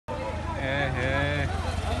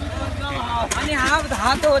आणि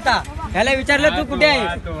हा तो होता, त्याला विचारलं तू कुठे आहे,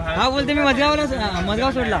 हा बोलते मी मजगाव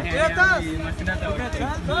सोडला.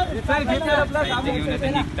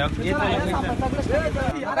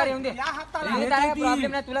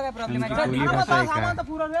 प्रॉब्लेम नाही, तुला काय प्रॉब्लेम आहे?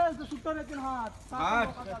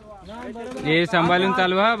 हे सांभाळून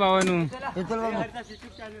चालवा भावानू.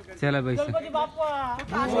 चला बाई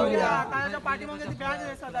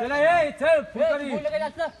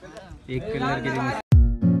एक कलर किती मस्त.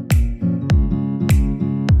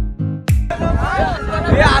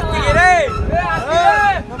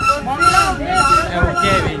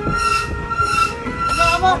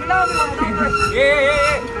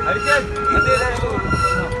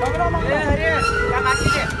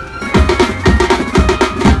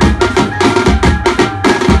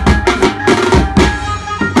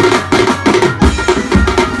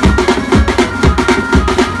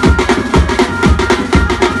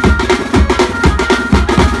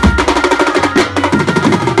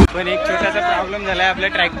 पण एक छोटासा प्रॉब्लेम झालाय, आपलं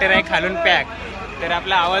ट्रॅक्टर आहे खालून पॅक, तर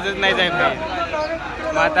आपला आवाजच नाही जाईल पाहिजे.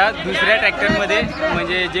 मग आता दुसऱ्या ट्रॅक्टरमध्ये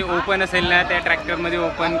म्हणजे जे ओपन असेल ना त्या ट्रॅक्टरमध्ये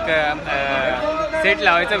ओपन सेट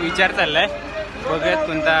लावायचा विचार चाललाय. बघत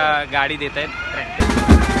कोणता गाडी देत आहेत ट्रॅक्टर.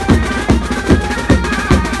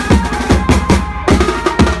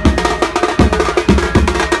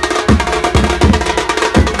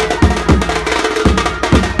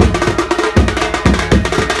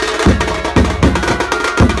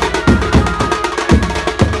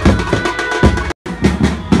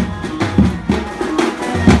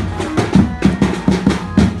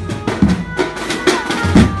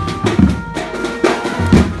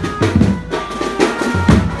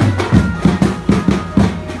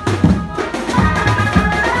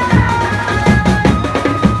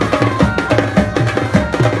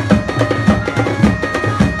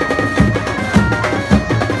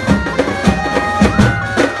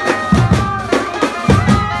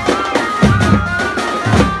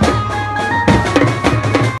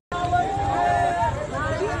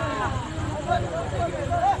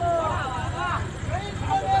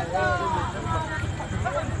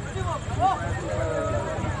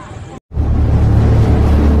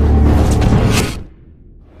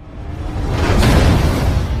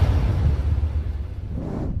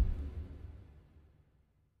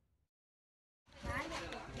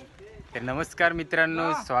 तर नमस्कार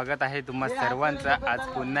मित्रांनो, स्वागत आहे तुम्हा सर्वांचा आज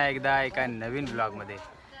पुन्हा एकदा एका नवीन ब्लॉगमध्ये.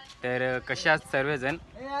 तर कशा सर्वजण,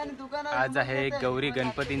 आज आहे गौरी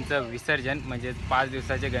गणपतींचं विसर्जन, म्हणजे 5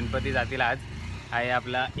 दिवसाचे गणपती जातील. आज आहे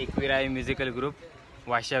आपला एकवीरा आई म्युझिकल ग्रुप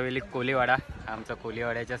वाशी हवेली कोलीवाडा. आमचा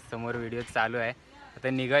कोलीवाड्याच्या समोर व्हिडिओ चालू आहे. आता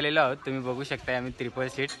निघालेलो आहोत, तुम्ही बघू शकता. आम्ही 3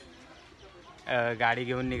 सीट गाडी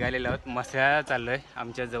घेऊन निघालेलो आहोत. मसाला चाललो आहे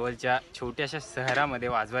आमच्या जवळच्या छोट्याशा शहरामध्ये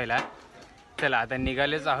वाजवायला. चला आता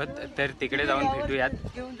निघालेच आहोत, तर तिकडे जाऊन भेटूयात.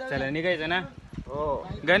 चला निघायचं ना. हो,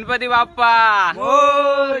 गणपती बाप्पा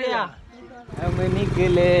मोरया. हम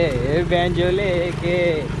निकले बँजो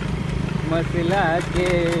लेके मसला के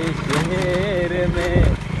शहर में.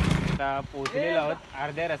 आता पोहोचलेलो आहोत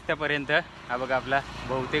अर्ध्या रस्त्यापर्यंत. हा बघा आपला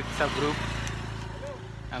बहुतेकचा ग्रुप.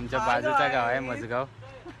 आमच्या बाजूचा गाव आहे मजगाव.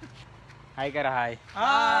 हाय करा. हाय.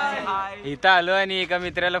 इथं आलो आणि एका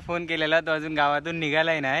मित्राला फोन केलेला, तो अजून गावातून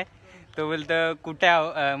निघालाय नाही. तो बोलतो कुठे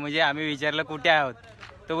आहोत, म्हणजे आम्ही विचारलं कुठे आहोत,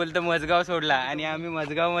 तो बोलतो मजगाव सोडला, आणि आम्ही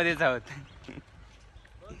मजगाव मध्येच आहोत.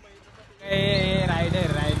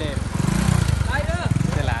 रायडर रायडर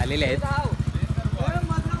चला आलेले आहेत.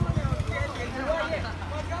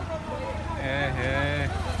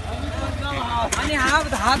 आणि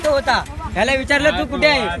हा तो होता, त्याला विचारलं तू कुठे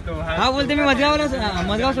आहे, हा बोलते मी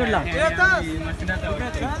मजगाव सोडला.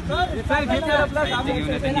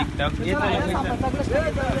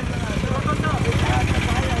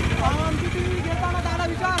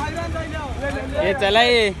 हे चला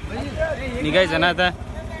ये निघायचं ना आता.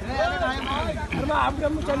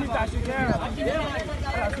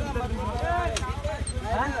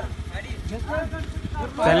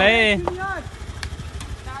 चला ये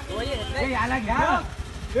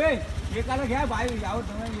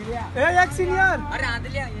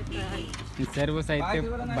सर्व साहित्य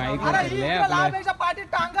बाईक प्रॉब्लेम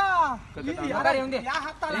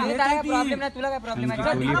नाही, तुला काय प्रॉब्लेम आहे?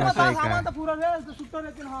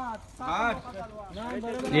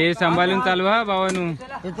 हे सांभाळून चालवा भावानू.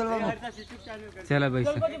 चला बाई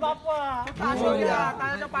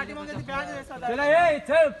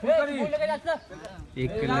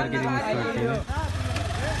एक कलर किती मस्त वाटते.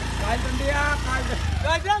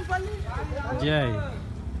 जय.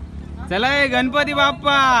 चला गणपती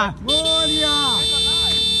बाप्पा मोरया.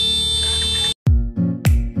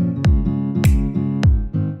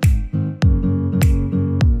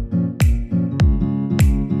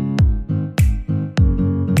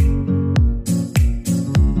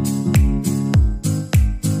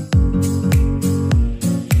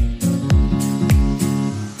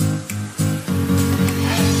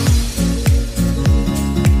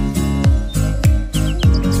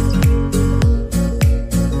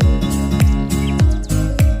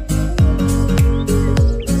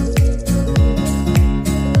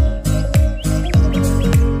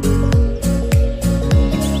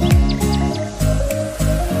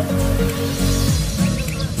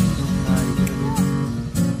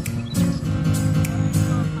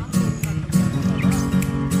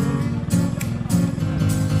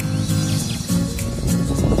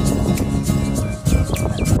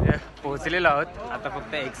 पोचलेलो आहोत. आता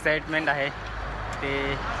फक्त एक्साइटमेंट आहे ते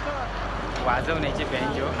वाजवण्याची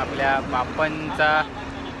बँजो. आपल्या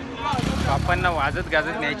बाप्पांना वाजत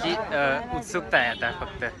गाजत न्यायची उत्सुकता आहे आता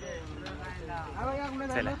फक्त.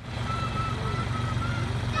 चला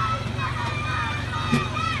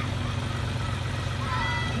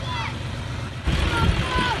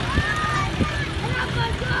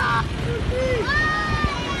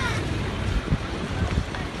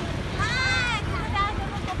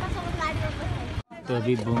तो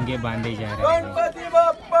अभी बोंगे बांधे जा रहे हैं. गणपती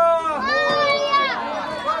बाप्पा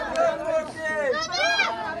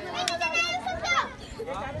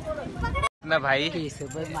ना भाई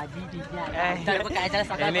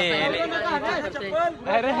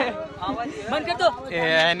अरे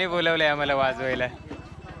याने बोलवलंय आम्हाला वाजवायला.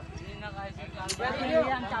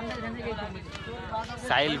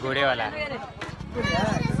 साहिल घोडेवाला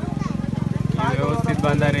व्यवस्थित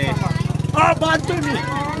बांधा रे.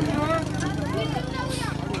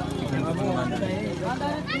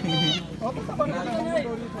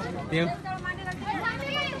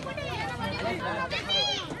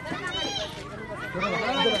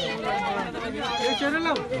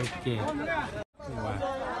 ओके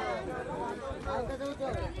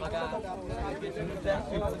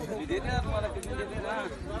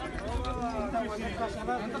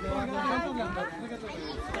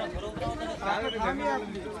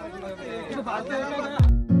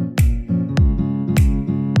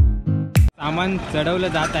सामान चढवलं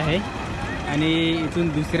जात आहे आणि इथून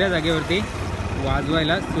दुसऱ्या जागेवरती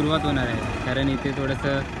वाजवायला सुरुवात होणार आहे. कारण इथे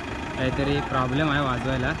थोडंसं काहीतरी प्रॉब्लेम आहे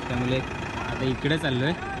वाजवायला, त्यामुळे आता इकडे चाललो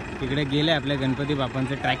आहे. तिकडे गेलं आहे आपल्या गणपती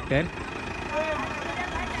बाप्पांचं ट्रॅक्टर.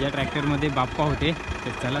 ज्या ट्रॅक्टरमध्ये बाप्पा होते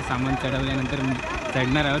तर चला सामान चढवल्यानंतर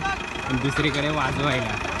चढणार आहोत दुसरीकडे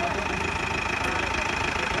वाजवायला.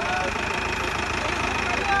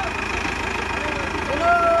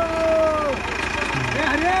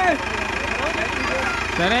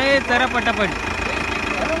 जरा पटापट.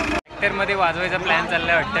 ट्रॅक्टरमध्ये वाजवायचा प्लॅन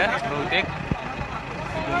चाललाय वाटतं बहुतेक.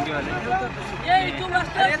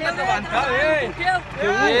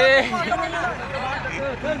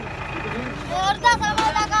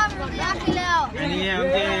 आणि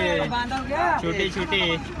आमचे छोटे छोटे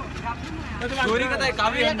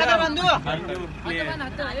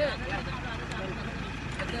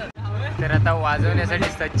तर आता वाजवण्यासाठी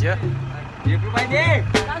सज्ज वगैरे.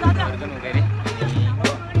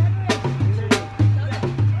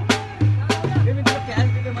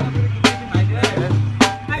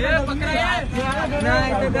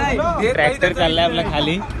 ट्रॅक्टर चाललाय आपला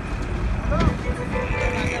खाली.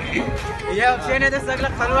 सगळं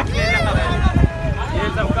खरं वाटलेलं हे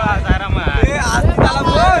सबका सारा मार.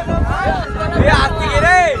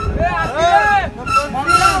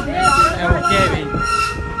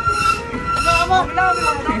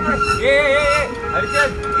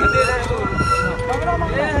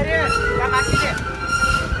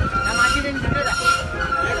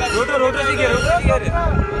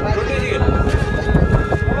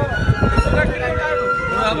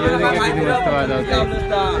 ओके भाई मस्त वाजवते.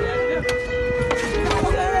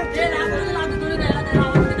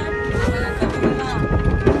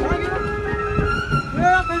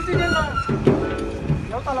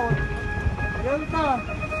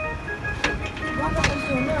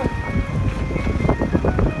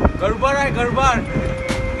 गडबड आहे गडबड.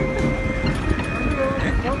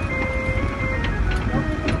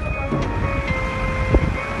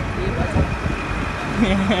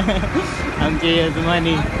 आमचे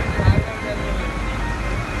यजमानी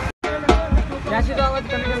याची तो आवाज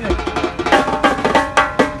कमी कमी.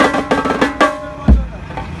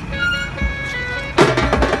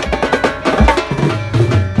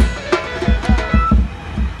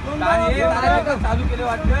 चालू केले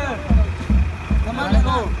वाटतं.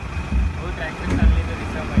 ट्रॅक्टर चालले तर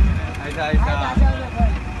दिसला पाहिजे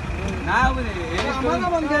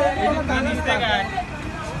काय.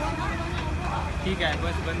 ठीक आहे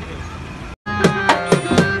बस बंद ठेव.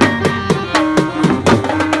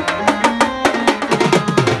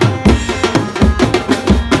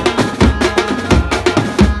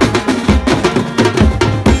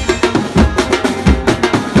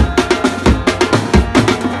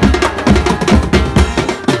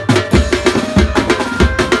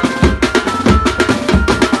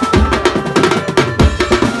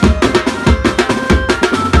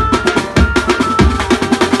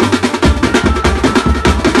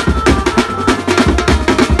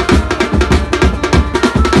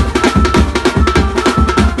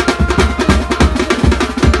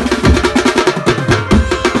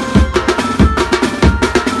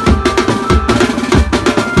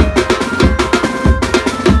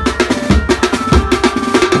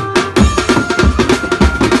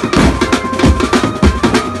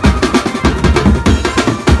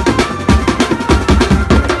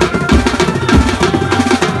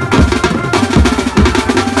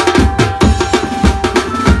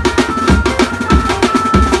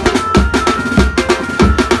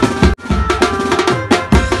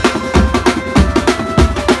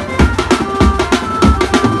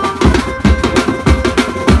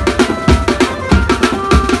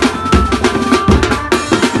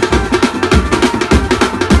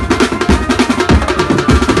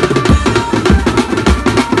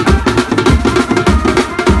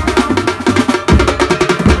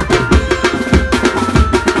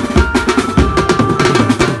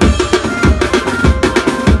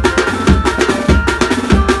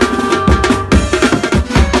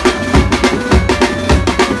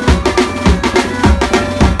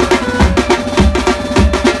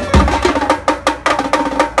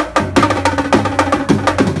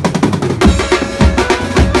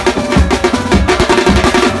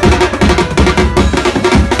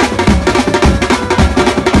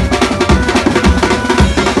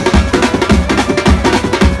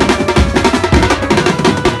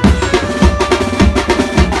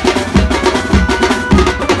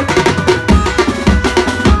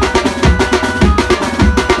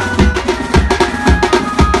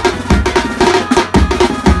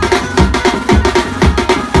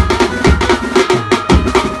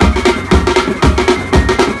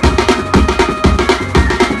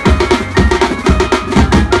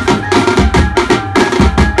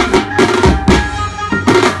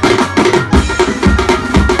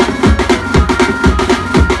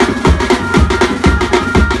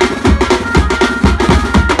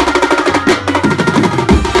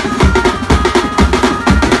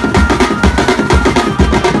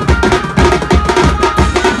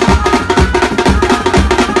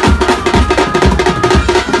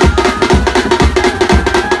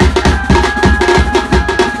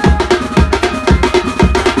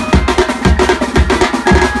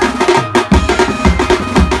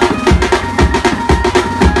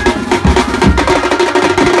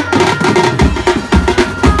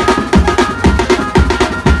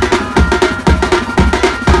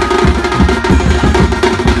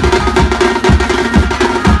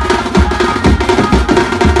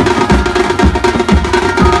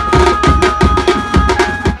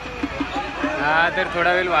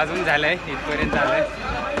 थोडा वेळ वाजून झालाय, इथपर्यंत आलाय.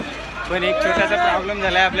 पण एक छोटासा प्रॉब्लेम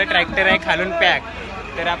झालाय, आपलं ट्रॅक्टर आहे खालून पॅक,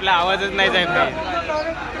 तर आपला आवाजच नाही जायला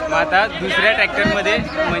पाहिजे. मग आता दुसऱ्या ट्रॅक्टरमध्ये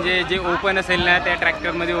म्हणजे जे ओपन असेल ना त्या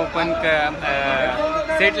ट्रॅक्टरमध्ये ओपन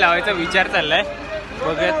सेट लावायचा विचार चाललाय.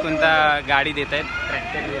 बघूयात कोणता गाडी देत आहेत,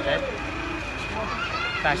 ट्रॅक्टर देत आहेत.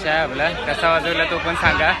 ताशा आहे आपला, कसा वाजवला तो पण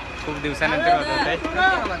सांगा. खूप दिवसानंतर वाजवत आहे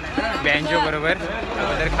बँजो बरोबर,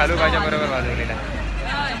 अगोदर खालूबाजा बरोबर वाजवलेला.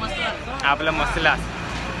 आपला मसला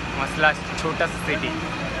छोटासा सिटी.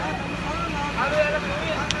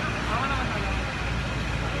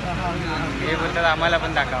 हे बोलतात आम्हाला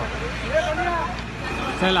पण दाखवा.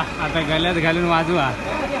 चला आता गळ्यात घालून वाजवा.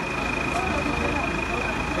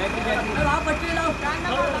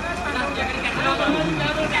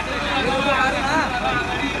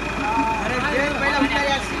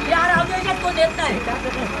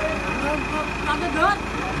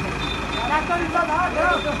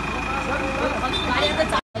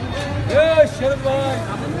 शरद भाई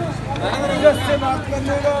इज्जत से बात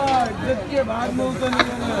करने का, इज्जत के बाद में उतरने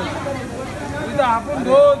इधर अपन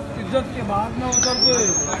दो इज्जत के बाद में उतरते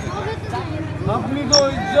अपनी तो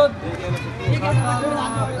इज्जत.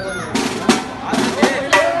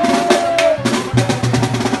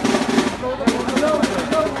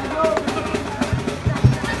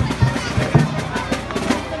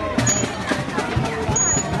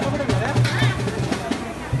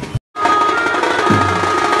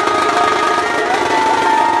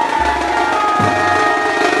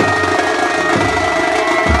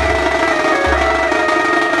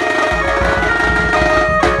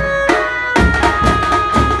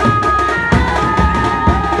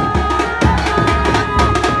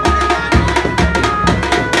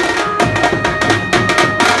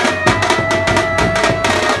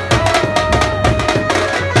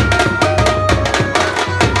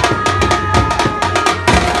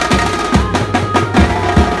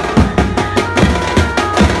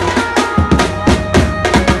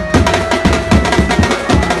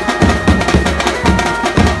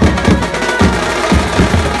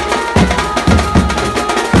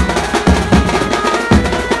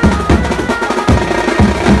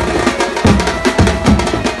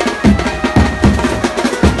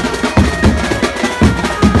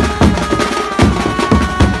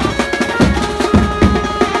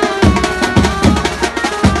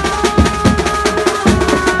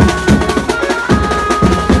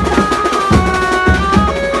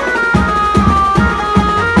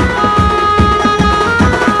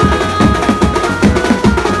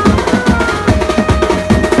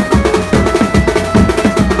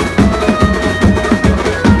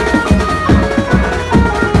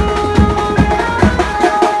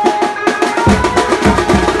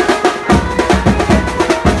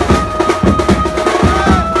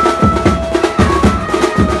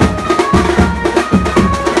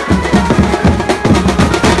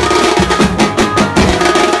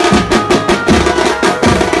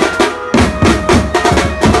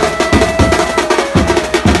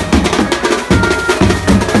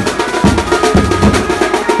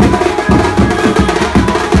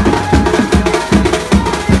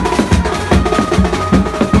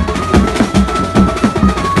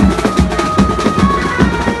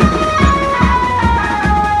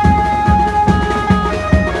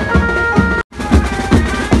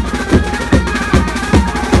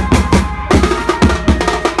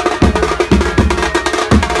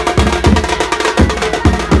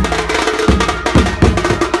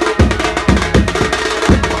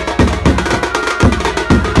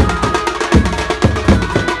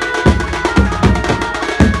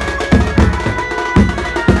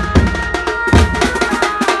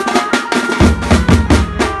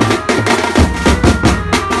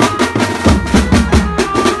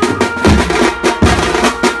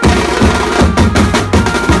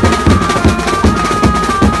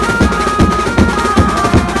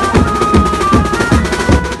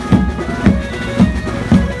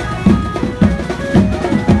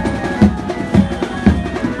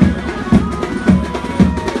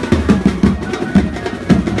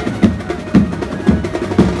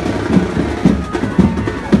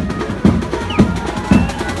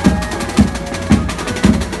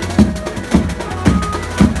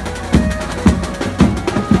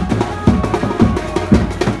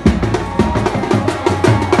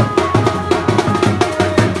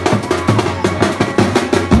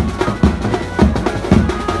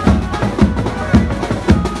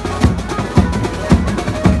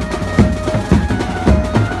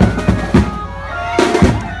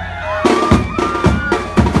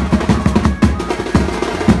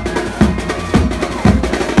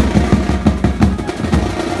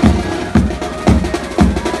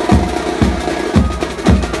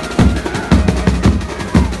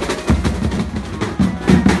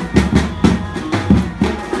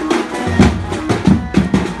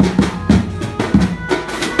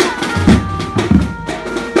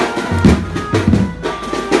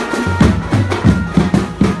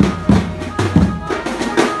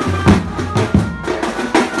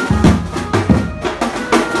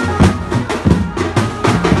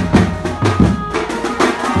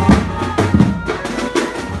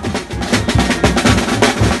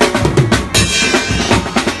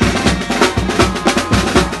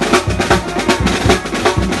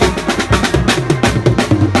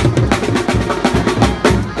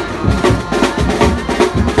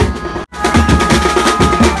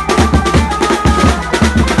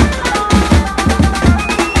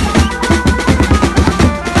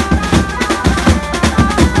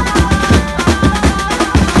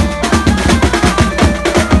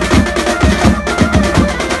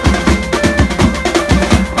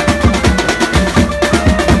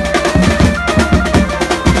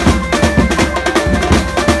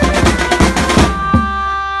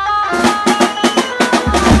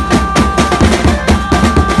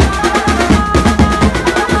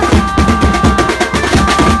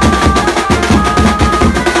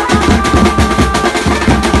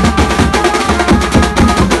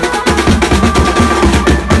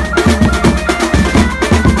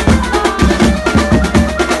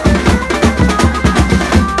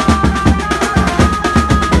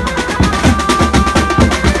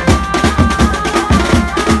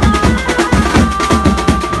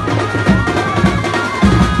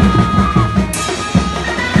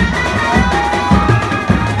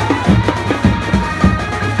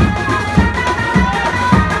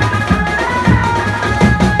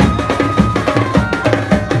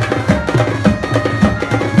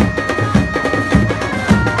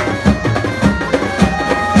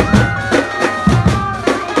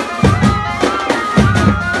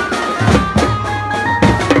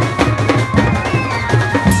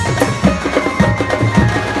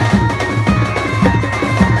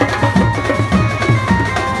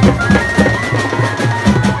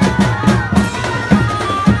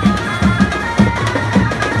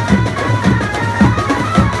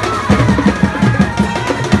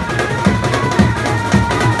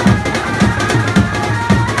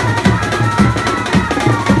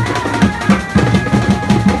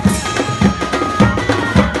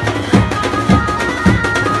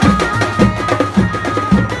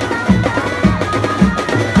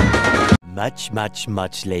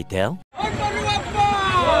 much later.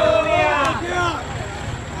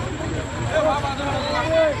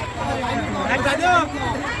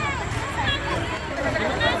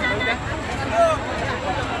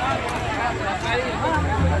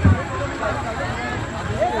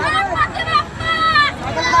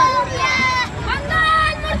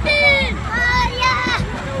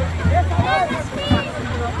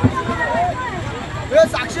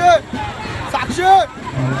 साक्षर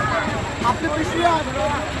आपली पिशवी आवाज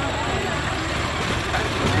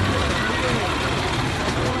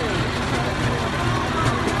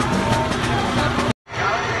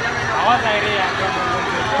आहे रे.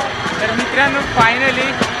 तर मित्रांनो फायनली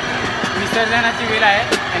विसर्जनाची वेळ आहे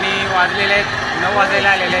आणि वाजलेले आहेत 9 वाजायला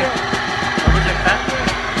आलेले आहेत. बघू शकता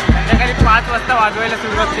संध्याकाळी 5 वाजता वाजवायला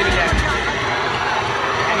सुरुवात केलेली आहे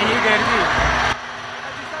आणि ही गर्दी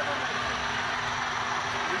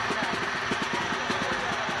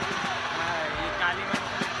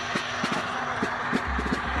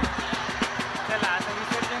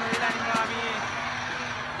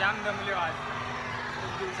जाम दमले. आज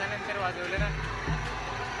खूप दिवसानंतर वाजवलं ना,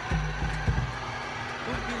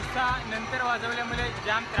 खूप दिवसानंतर वाजवल्यामुळे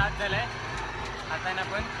जाम त्रास झालाय हाताना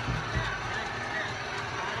पण.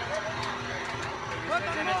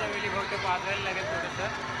 विसर्जनाच्या वेळी बहुतेक वाजवायला लागेल थोडंसं.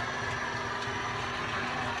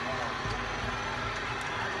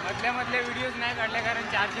 मधल्या व्हिडिओज नाही काढले कारण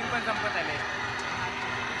चार्जिंग पण संपत आले.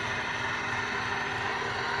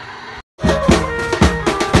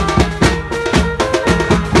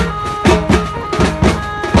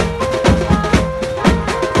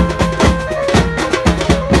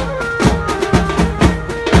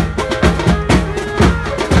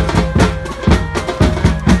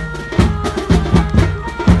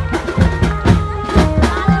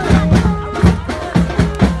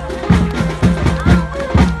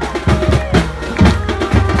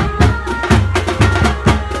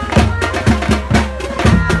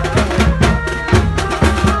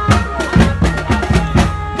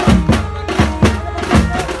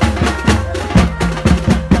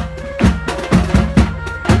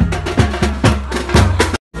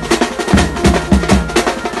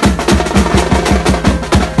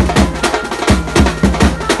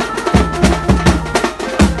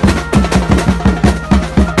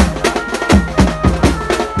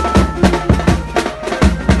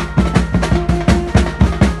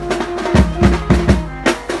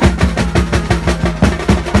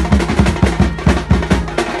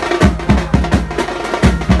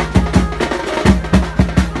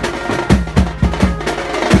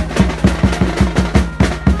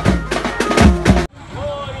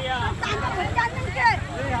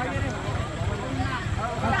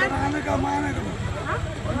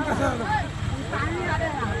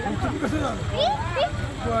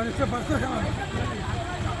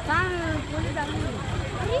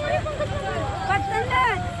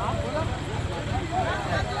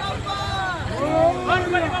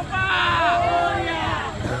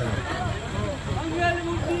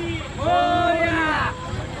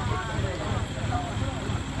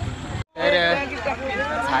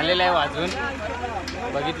 झालेलं आहे वाजून,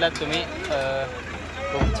 बघितलात तुम्ही.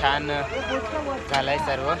 खूप छान झालं आहे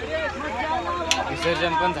सर्व.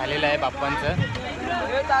 विसर्जन पण झालेलं आहे बाप्पांचं.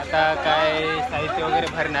 आता काय साहित्य वगैरे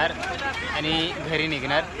भरणार आणि घरी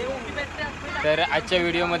निघणार. तर आजच्या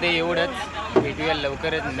व्हिडिओमध्ये एवढंच. भेटूया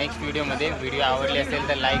लवकरच नेक्स्ट व्हिडिओमध्ये. व्हिडिओ आवडले असेल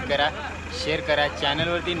तर लाईक करा, शेअर करा.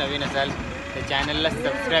 चॅनलवरती नवीन असाल तर चॅनलला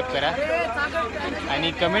सबस्क्राईब करा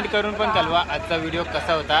आणि कमेंट करून पण कळवा आजचा व्हिडिओ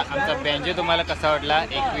कसा होता, आमचा बँजो तुम्हाला कसा वाटला,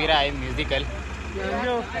 एकवीरा आई म्युझिकल.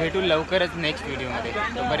 भेटू लवकरच नेक्स्ट व्हिडिओमध्ये.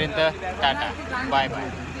 तोपर्यंत टाटा, बाय बाय.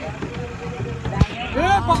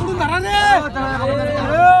 पकडून धरा रे.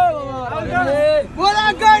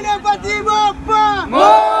 बोला गणपती बाप्पा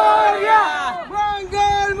मोरया,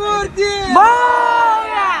 मंगल मूर्ती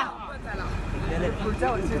मोरया.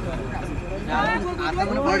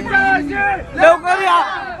 लवकर या.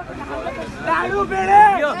 दारू पेढे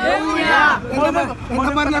घेऊया.